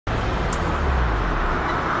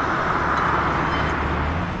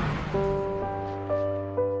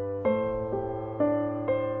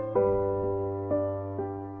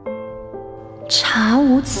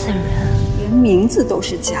子都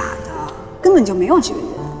是假的，根本就没有这个人。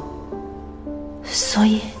所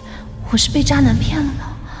以，我是被渣男骗了吗？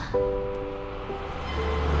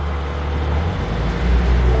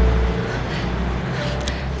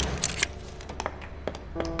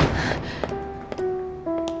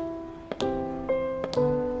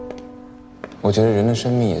我觉得人的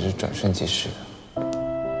生命也是转瞬即逝的，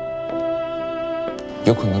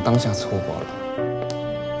有可能当下错过了，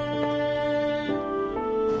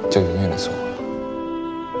就永远的错过了。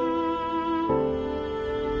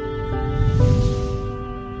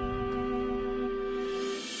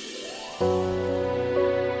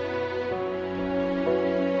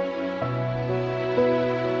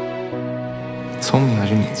聪明还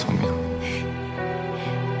是你聪明？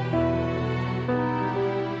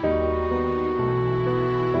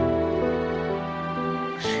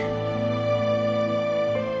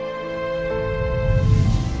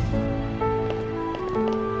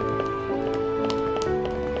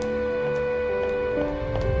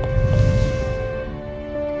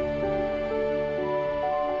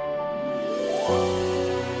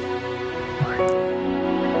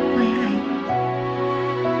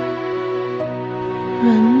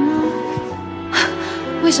人呢？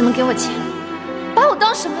为什么给我钱？把我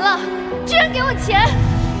当什么了？居然给我钱！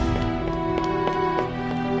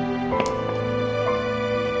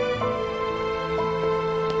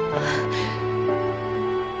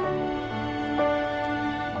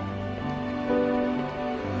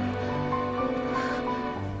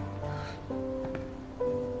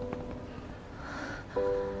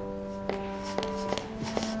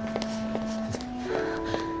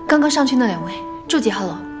刚刚上去那2位住几号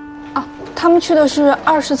楼？啊，他们去的是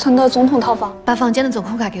20层的总统套房。把房间的总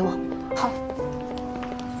扣卡给我。好。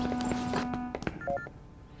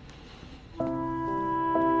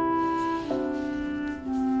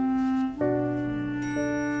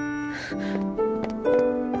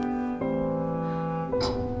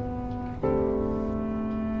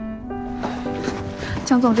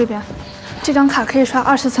江总这边，这张卡可以刷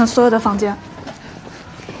20层所有的房间。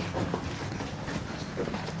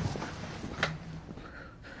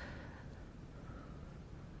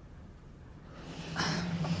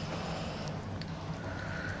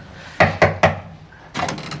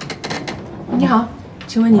你好，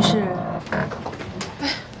请问你是？哎，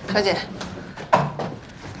小姐，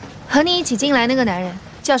和你一起进来那个男人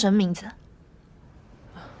叫什么名字？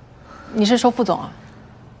你是说副总啊？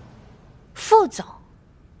副总？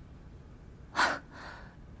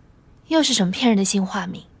又是什么骗人的新化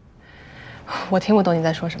名？我听不懂你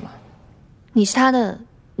在说什么。你是他的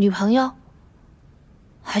女朋友，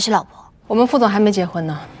还是老婆？我们副总还没结婚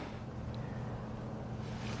呢。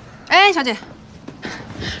哎，小姐。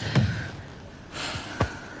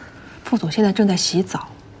副总现在正在洗澡，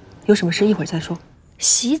有什么事一会儿再说。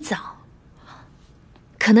洗澡？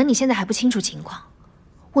可能你现在还不清楚情况，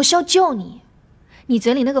我是要救你。你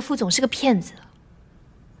嘴里那个副总是个骗子，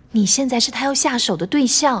你现在是他要下手的对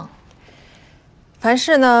象。凡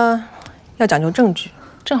事呢，要讲究证据。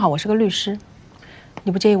正好我是个律师，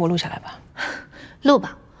你不介意我录下来吧？录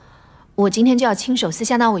吧，我今天就要亲手撕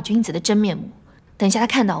下那伪君子的真面目。等一下他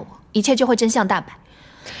看到我，一切就会真相大白。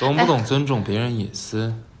懂不懂尊重别人隐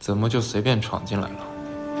私？怎么就随便闯进来了？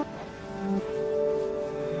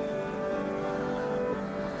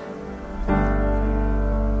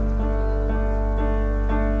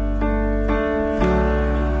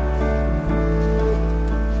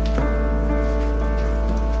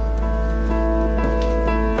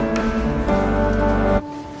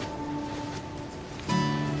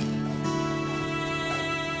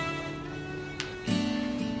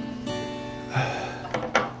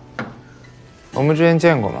我们之前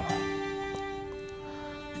见过吗？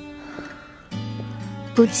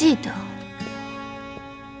不记得。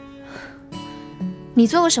你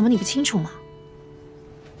做过什么你不清楚吗？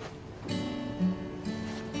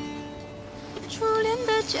初恋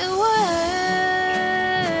的结尾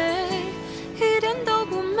一点都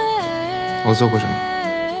不美。我做过什么？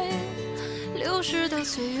流逝的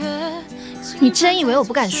岁月，你真以为我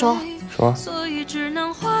不敢说？说。所以只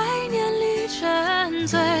能怀念里沉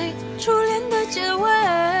醉。初恋的结尾。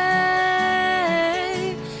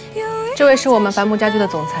这位是我们帆木家具的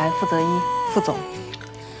总裁傅泽一副总，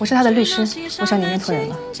我是他的律师，我想你认错人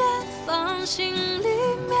了。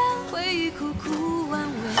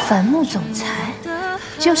帆木总裁，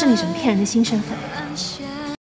就是你什么骗人的新身份？